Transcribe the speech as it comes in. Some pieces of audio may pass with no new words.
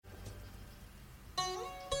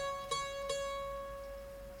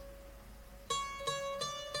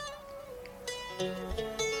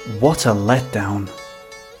What a letdown.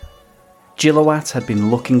 Gillowatt had been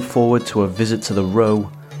looking forward to a visit to the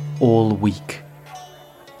Row all week.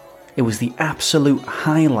 It was the absolute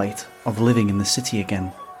highlight of living in the city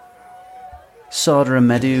again. Sada and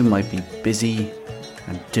Medu might be busy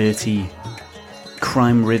and dirty,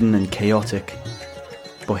 crime-ridden and chaotic,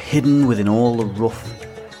 but hidden within all the rough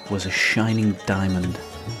was a shining diamond.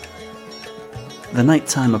 The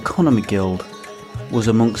Nighttime Economy Guild was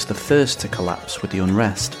amongst the first to collapse with the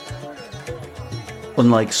unrest.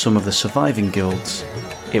 Unlike some of the surviving guilds,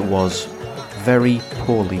 it was very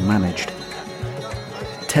poorly managed.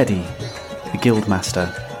 Teddy, the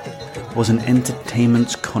guildmaster, was an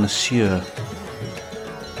entertainment connoisseur,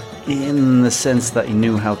 in the sense that he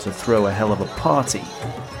knew how to throw a hell of a party.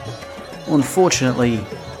 Unfortunately,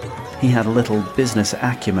 he had little business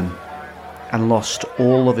acumen and lost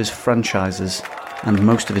all of his franchises and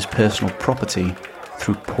most of his personal property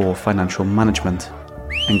through poor financial management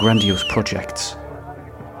and grandiose projects.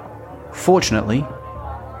 Fortunately,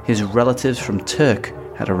 his relatives from Turk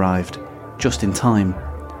had arrived just in time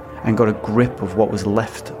and got a grip of what was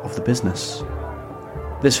left of the business.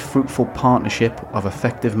 This fruitful partnership of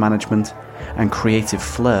effective management and creative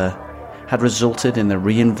flair had resulted in the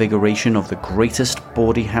reinvigoration of the greatest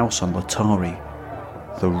bawdy house on Lotari,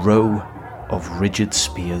 the Row of Rigid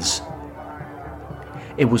Spears.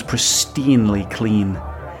 It was pristinely clean,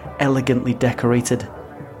 elegantly decorated.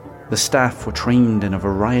 The staff were trained in a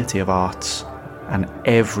variety of arts, and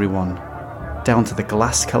everyone, down to the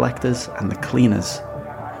glass collectors and the cleaners,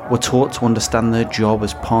 were taught to understand their job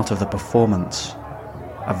as part of the performance,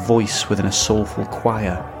 a voice within a soulful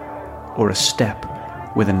choir, or a step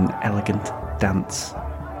within an elegant dance.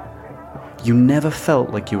 You never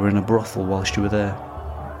felt like you were in a brothel whilst you were there.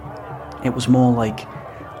 It was more like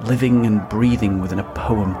living and breathing within a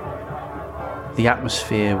poem. The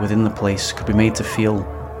atmosphere within the place could be made to feel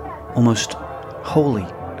almost holy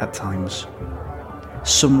at times,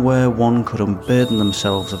 somewhere one could unburden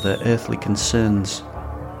themselves of their earthly concerns.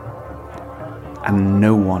 And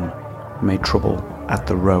no one made trouble at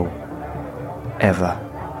the Row, ever.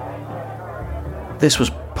 This was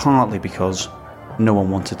partly because no one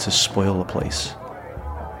wanted to spoil the place,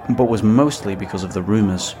 but was mostly because of the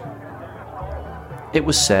rumours. It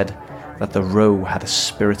was said that the Row had a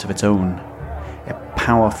spirit of its own, a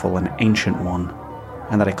powerful and ancient one,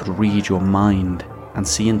 and that it could read your mind and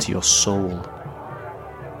see into your soul.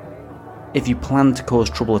 If you planned to cause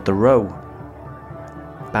trouble at the Row,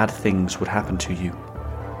 bad things would happen to you.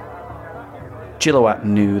 Gillowatt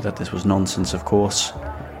knew that this was nonsense, of course,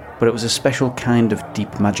 but it was a special kind of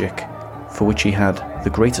deep magic for which he had the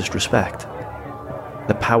greatest respect.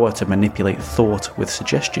 The power to manipulate thought with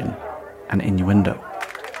suggestion and innuendo,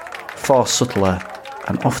 far subtler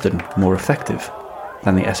and often more effective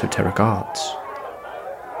than the esoteric arts.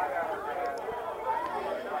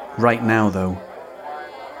 Right now, though,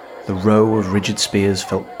 the Row of Rigid Spears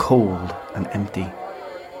felt cold and empty.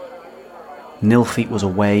 Nilfeet was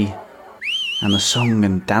away, and the song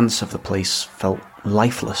and dance of the place felt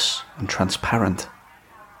lifeless and transparent.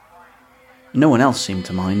 No one else seemed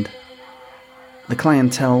to mind. The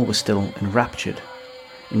clientele was still enraptured,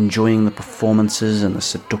 enjoying the performances and the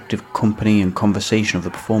seductive company and conversation of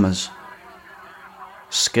the performers.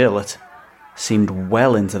 Skirlet seemed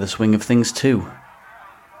well into the swing of things too.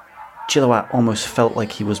 Gillowatt almost felt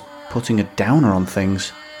like he was putting a downer on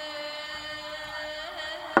things.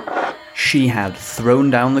 She had thrown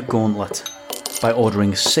down the gauntlet by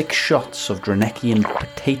ordering 6 shots of Dranekian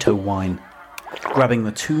potato wine, grabbing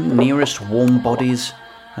the 2 nearest warm bodies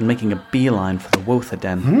and making a beeline for the Wotha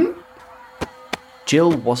den.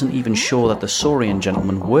 Jill wasn't even sure that the Saurian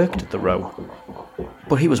gentleman worked at the Row,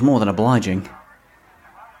 but he was more than obliging.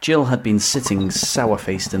 Jill had been sitting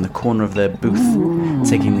sour-faced in the corner of their booth,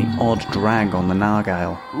 taking the odd drag on the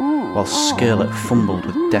Nargile, while Skirlet fumbled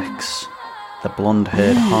with Dex, the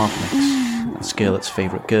blonde-haired half-mix and Skirlet's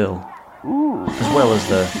favourite girl, as well as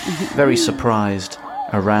the very surprised,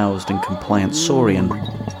 aroused and compliant Saurian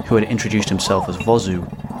who had introduced himself as Vozu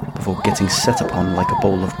before getting set upon like a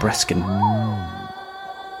bowl of Breskin.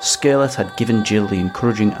 Skirlet had given Jill the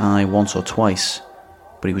encouraging eye once or twice,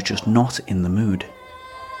 but he was just not in the mood.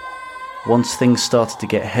 Once things started to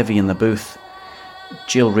get heavy in the booth,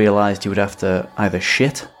 Jill realised he would have to either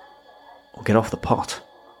shit or get off the pot.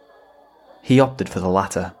 He opted for the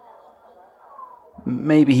latter.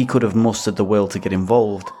 Maybe he could have mustered the will to get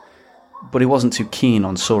involved, but he wasn't too keen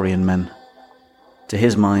on Saurian men. To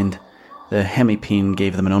his mind, the Hemipene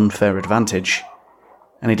gave them an unfair advantage,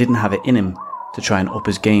 and he didn't have it in him to try and up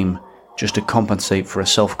his game just to compensate for a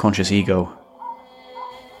self-conscious ego.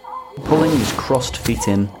 Pulling his crossed feet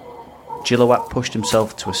in, Gilliwatt pushed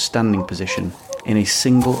himself to a standing position in a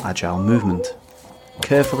single agile movement,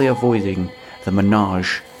 carefully avoiding the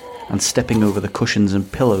menage and stepping over the cushions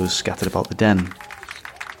and pillows scattered about the den.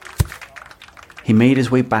 He made his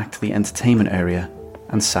way back to the entertainment area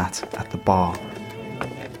and sat at the bar.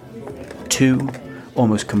 2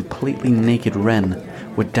 almost completely naked wren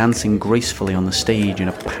were dancing gracefully on the stage in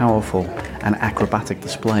a powerful and acrobatic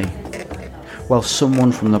display, while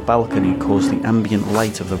someone from the balcony caused the ambient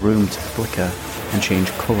light of the room to flicker and change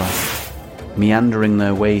colour, meandering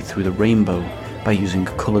their way through the rainbow by using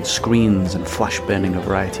coloured screens and flash-burning a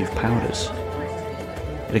variety of powders.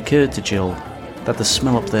 It occurred to Jill that the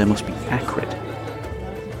smell up there must be acrid,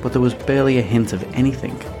 but there was barely a hint of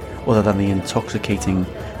anything other than the intoxicating,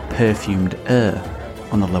 perfumed air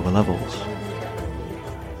on the lower levels.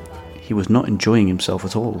 He was not enjoying himself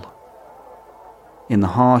at all. In the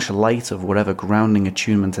harsh light of whatever grounding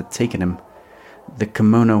attunement had taken him, the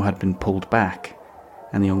kimono had been pulled back,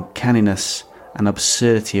 and the uncanniness and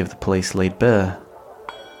absurdity of the place laid bare.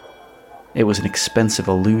 It was an expensive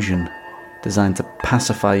illusion designed to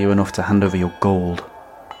pacify you enough to hand over your gold.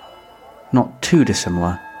 Not too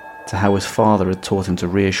dissimilar to how his father had taught him to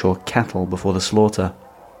reassure cattle before the slaughter.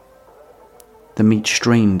 The meat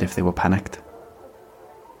strained if they were panicked.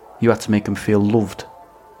 You had to make them feel loved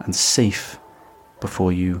and safe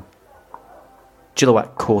before you.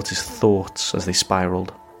 Gilliwatt caught his thoughts as they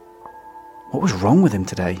spiraled. What was wrong with him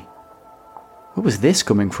today? Where was this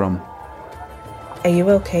coming from? Are you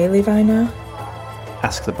okay, Levi, now?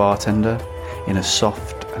 Asked the bartender in a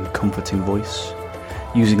soft and comforting voice,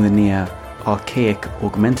 using the near archaic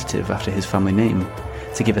augmentative after his family name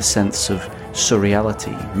to give a sense of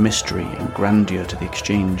surreality, mystery and grandeur to the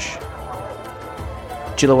exchange.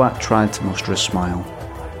 Gilliwatt tried to muster a smile,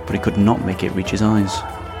 but he could not make it reach his eyes.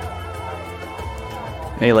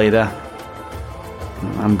 Hey, Leda.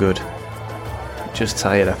 I'm good. Just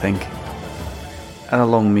tired, I think. Had a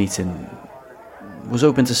long meeting. Was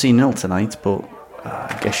hoping to see Nil tonight, but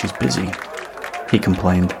I guess she's busy, he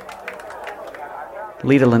complained.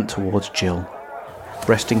 Leda leant towards Jill,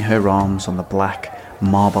 resting her arms on the black,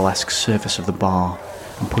 marble-esque surface of the bar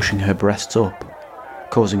and pushing her breasts up,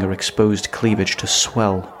 causing her exposed cleavage to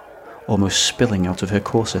swell, almost spilling out of her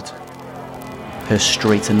corset. Her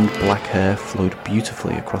straightened black hair flowed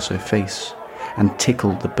beautifully across her face and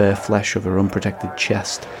tickled the bare flesh of her unprotected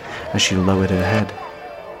chest as she lowered her head.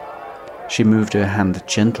 She moved her hand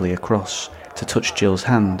gently across to touch Jill's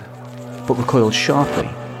hand, but recoiled sharply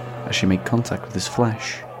as she made contact with his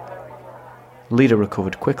flesh. Leda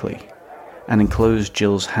recovered quickly and enclosed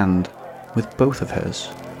Jill's hand with both of hers.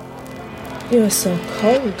 You are so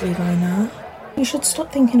cold, Levi, now. You should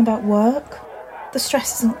stop thinking about work. The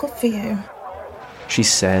stress isn't good for you, she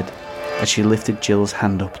said as she lifted Jill's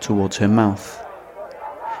hand up towards her mouth.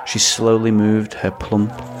 She slowly moved her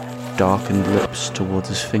plump, darkened lips towards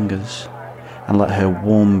his fingers and let her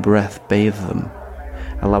warm breath bathe them,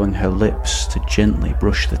 allowing her lips to gently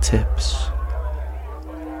brush the tips.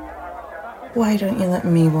 Why don't you let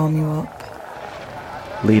me warm you up?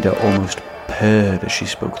 Leda almost purred as she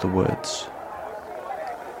spoke the words.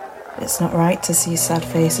 It's not right to see sad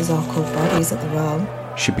faces or cold bodies at the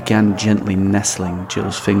well. She began gently nestling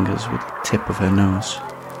Jill's fingers with the tip of her nose.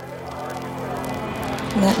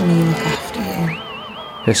 Let me look after you.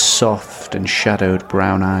 Her soft and shadowed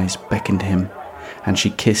brown eyes beckoned him, and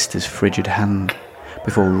she kissed his frigid hand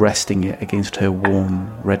before resting it against her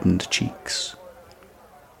warm, reddened cheeks.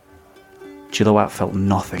 Gilliwatt felt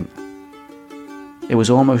nothing. It was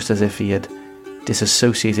almost as if he had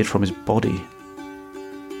disassociated from his body.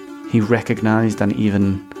 He recognised and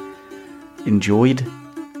even enjoyed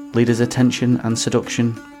Leda's attention and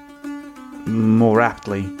seduction. More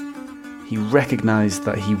aptly, he recognised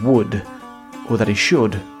that he would, or that he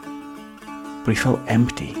should, but he felt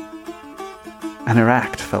empty, and her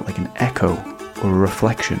act felt like an echo or a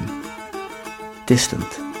reflection,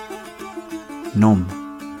 distant, numb,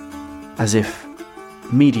 as if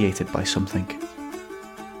mediated by something.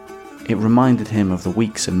 It reminded him of the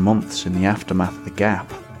weeks and months in the aftermath of the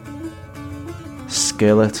gap.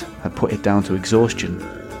 Skirlet had put it down to exhaustion,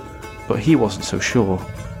 but he wasn't so sure.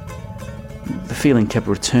 The feeling kept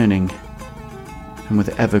returning, and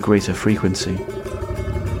with ever greater frequency.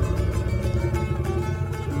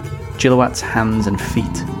 Gilliwatt's hands and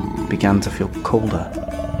feet began to feel colder,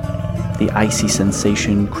 the icy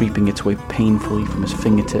sensation creeping its way painfully from his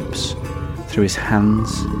fingertips, through his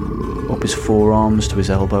hands, up his forearms to his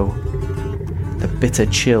elbow, the bitter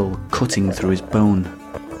chill cutting through his bone.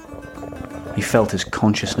 He felt his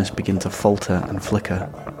consciousness begin to falter and flicker.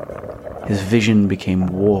 His vision became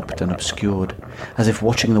warped and obscured, as if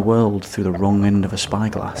watching the world through the wrong end of a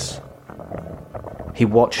spyglass. He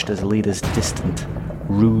watched as Leda's distant,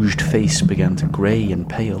 rouged face began to grey and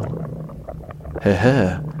pale, her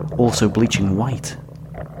hair also bleaching white.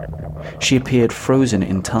 She appeared frozen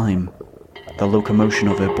in time. The locomotion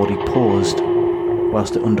of her body paused,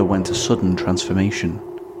 whilst it underwent a sudden transformation.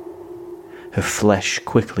 Her flesh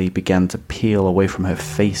quickly began to peel away from her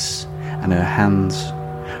face and her hands,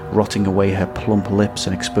 rotting away her plump lips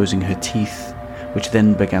and exposing her teeth, which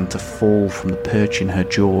then began to fall from the perch in her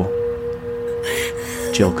jaw.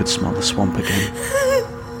 Jill could smell the swamp again,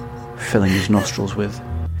 filling his nostrils with,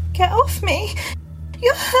 "Get off me!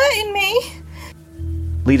 You're hurting me!"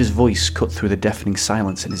 Leda's voice cut through the deafening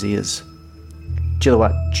silence in his ears.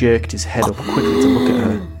 Gillowatt jerked his head up quickly to look at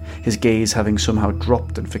her, his gaze having somehow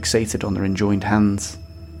dropped and fixated on their enjoined hands.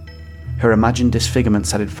 Her imagined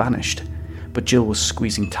disfigurements had vanished, but Jill was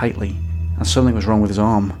squeezing tightly, and something was wrong with his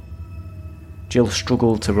arm. Jill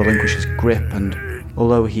struggled to relinquish his grip, and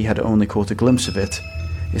although he had only caught a glimpse of it,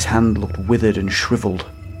 his hand looked withered and shriveled.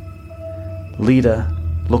 Leda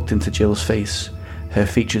looked into Jill's face, her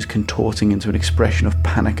features contorting into an expression of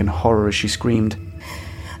panic and horror as she screamed.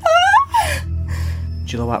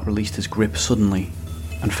 Gillowatt released his grip suddenly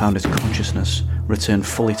and found his consciousness return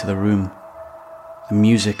fully to the room. The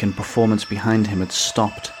music and performance behind him had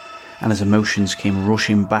stopped, and his emotions came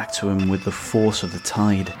rushing back to him with the force of the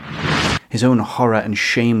tide. His own horror and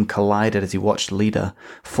shame collided as he watched Leda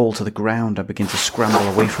fall to the ground and begin to scramble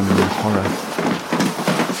away from him in horror.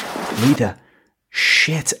 "Leda,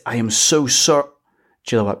 shit, I am so sorry,"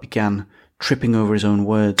 Gillowatt began, tripping over his own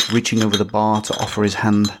words, reaching over the bar to offer his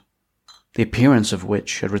hand, the appearance of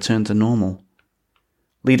which had returned to normal.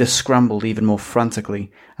 Leda scrambled even more frantically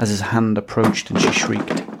as his hand approached and she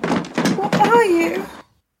shrieked. "What are you?"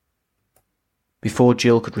 Before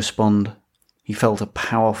Jill could respond, he felt a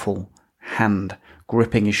powerful hand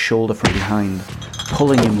gripping his shoulder from behind,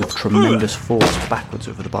 pulling him with tremendous force backwards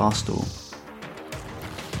over the bar stool.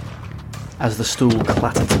 As the stool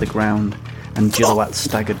clattered to the ground and Gillowatt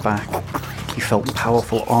staggered back, he felt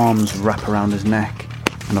powerful arms wrap around his neck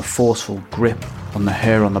and a forceful grip on the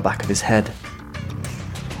hair on the back of his head.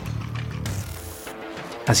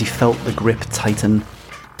 As he felt the grip tighten,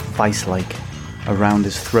 vice-like, around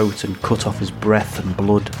his throat and cut off his breath and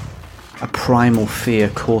blood, a primal fear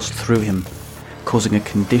coursed through him, causing a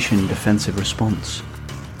conditioned defensive response.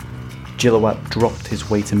 Gillowatt dropped his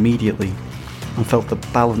weight immediately and felt the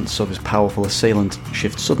balance of his powerful assailant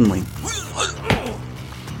shift suddenly.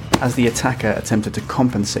 As the attacker attempted to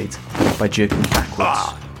compensate by jerking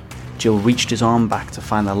backwards, Jill reached his arm back to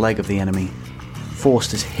find the leg of the enemy,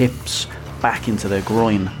 forced his hips back into their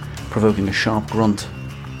groin, provoking a sharp grunt.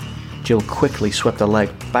 Jill quickly swept the leg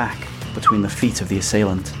back between the feet of the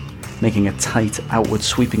assailant, making a tight outward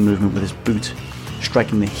sweeping movement with his boot,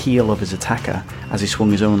 striking the heel of his attacker as he swung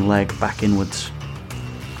his own leg back inwards.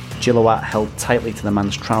 Gillowatt held tightly to the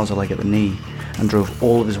man's trouser leg at the knee and drove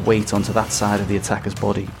all of his weight onto that side of the attacker's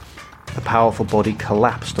body. The powerful body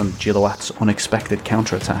collapsed on Gillowatt's unexpected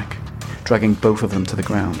counterattack, dragging both of them to the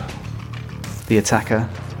ground. The attacker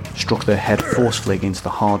struck their head forcefully against the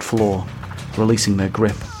hard floor, releasing their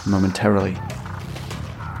grip momentarily.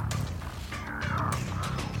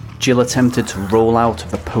 Jill attempted to roll out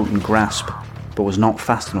of the potent grasp, but was not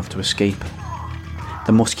fast enough to escape.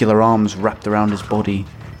 The muscular arms wrapped around his body,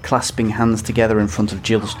 clasping hands together in front of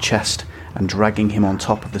Jill's chest and dragging him on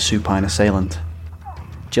top of the supine assailant.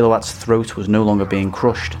 Gillowatt's throat was no longer being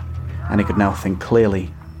crushed, and he could now think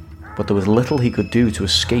clearly, but there was little he could do to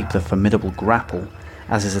escape the formidable grapple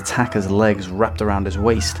as his attacker's legs wrapped around his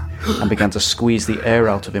waist and began to squeeze the air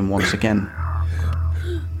out of him once again.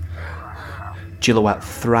 Gillowatt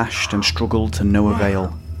thrashed and struggled to no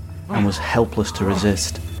avail, and was helpless to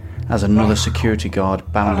resist as another security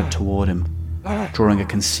guard bounded toward him, drawing a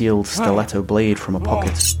concealed stiletto blade from a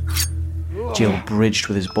pocket. Jill bridged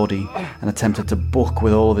with his body and attempted to buck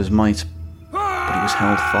with all of his might, but he was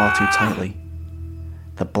held far too tightly.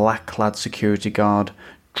 The black-clad security guard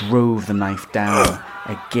drove the knife down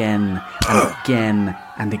again and again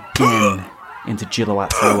and again into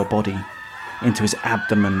Gillowatt's lower body, into his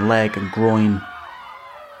abdomen, leg and groin.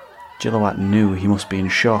 Gillowatt knew he must be in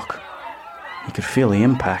shock. He could feel the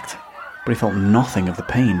impact, but he felt nothing of the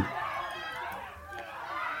pain.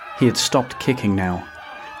 He had stopped kicking now,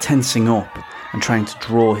 tensing up and trying to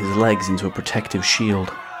draw his legs into a protective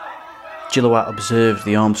shield. Gillowatt observed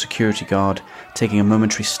the armed security guard taking a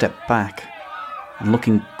momentary step back and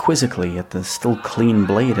looking quizzically at the still clean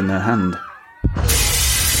blade in their hand.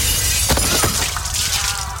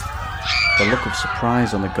 The look of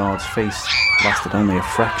surprise on the guard's face lasted only a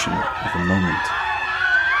fraction of a moment.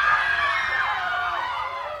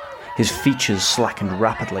 His features slackened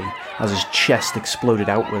rapidly as his chest exploded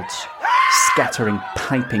outwards, scattering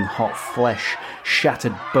piping hot flesh,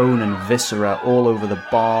 shattered bone and viscera all over the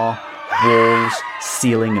bar, walls,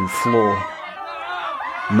 ceiling and floor,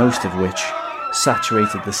 most of which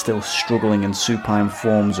saturated the still struggling and supine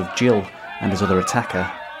forms of Jill and his other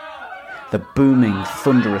attacker. The booming,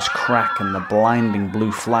 thunderous crack and the blinding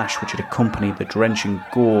blue flash which had accompanied the drenching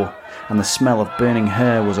gore and the smell of burning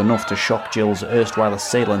hair was enough to shock Jill's erstwhile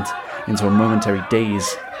assailant into a momentary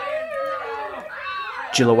daze.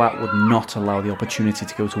 Gillowatt would not allow the opportunity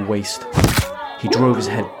to go to waste. He drove his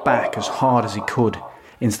head back as hard as he could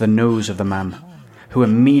into the nose of the man, who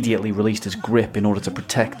immediately released his grip in order to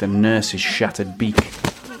protect and nurse his shattered beak.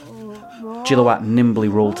 Gillowatt nimbly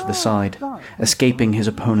rolled to the side, escaping his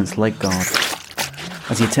opponent's leg guard.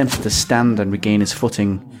 As he attempted to stand and regain his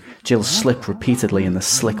footing, Jill slipped repeatedly in the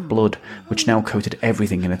slick blood which now coated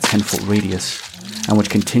everything in a 10-foot radius, and which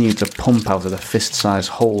continued to pump out of the fist-sized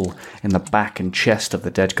hole in the back and chest of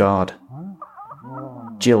the dead guard.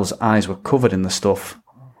 Jill's eyes were covered in the stuff,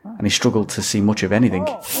 and he struggled to see much of anything.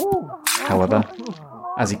 However,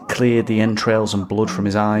 as he cleared the entrails and blood from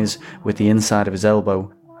his eyes with the inside of his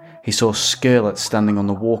elbow, he saw Skirlet standing on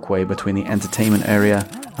the walkway between the entertainment area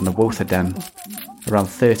and the Wotha den, around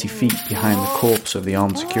 30 feet behind the corpse of the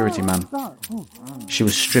armed security man. She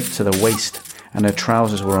was stripped to the waist, and her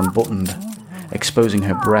trousers were unbuttoned, exposing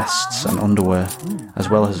her breasts and underwear, as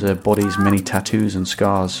well as her body's many tattoos and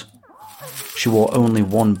scars. She wore only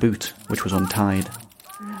one boot, which was untied,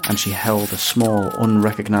 and she held a small,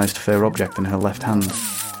 unrecognised fur object in her left hand.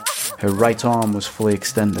 Her right arm was fully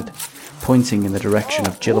extended, pointing in the direction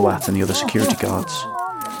of Gillowatt and the other security guards,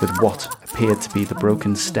 with what appeared to be the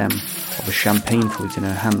broken stem of a champagne flute in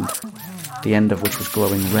her hand, the end of which was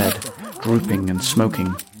glowing red, drooping and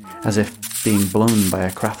smoking, as if being blown by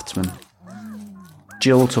a craftsman.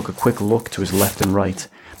 Jill took a quick look to his left and right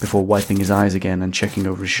before wiping his eyes again and checking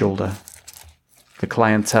over his shoulder. The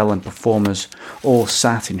clientele and performers all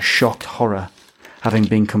sat in shocked horror, having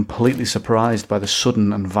been completely surprised by the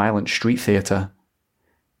sudden and violent street theatre.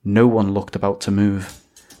 No one looked about to move,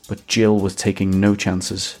 but Jill was taking no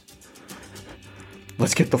chances.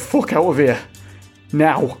 "Let's get the fuck out of here!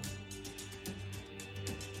 Now!"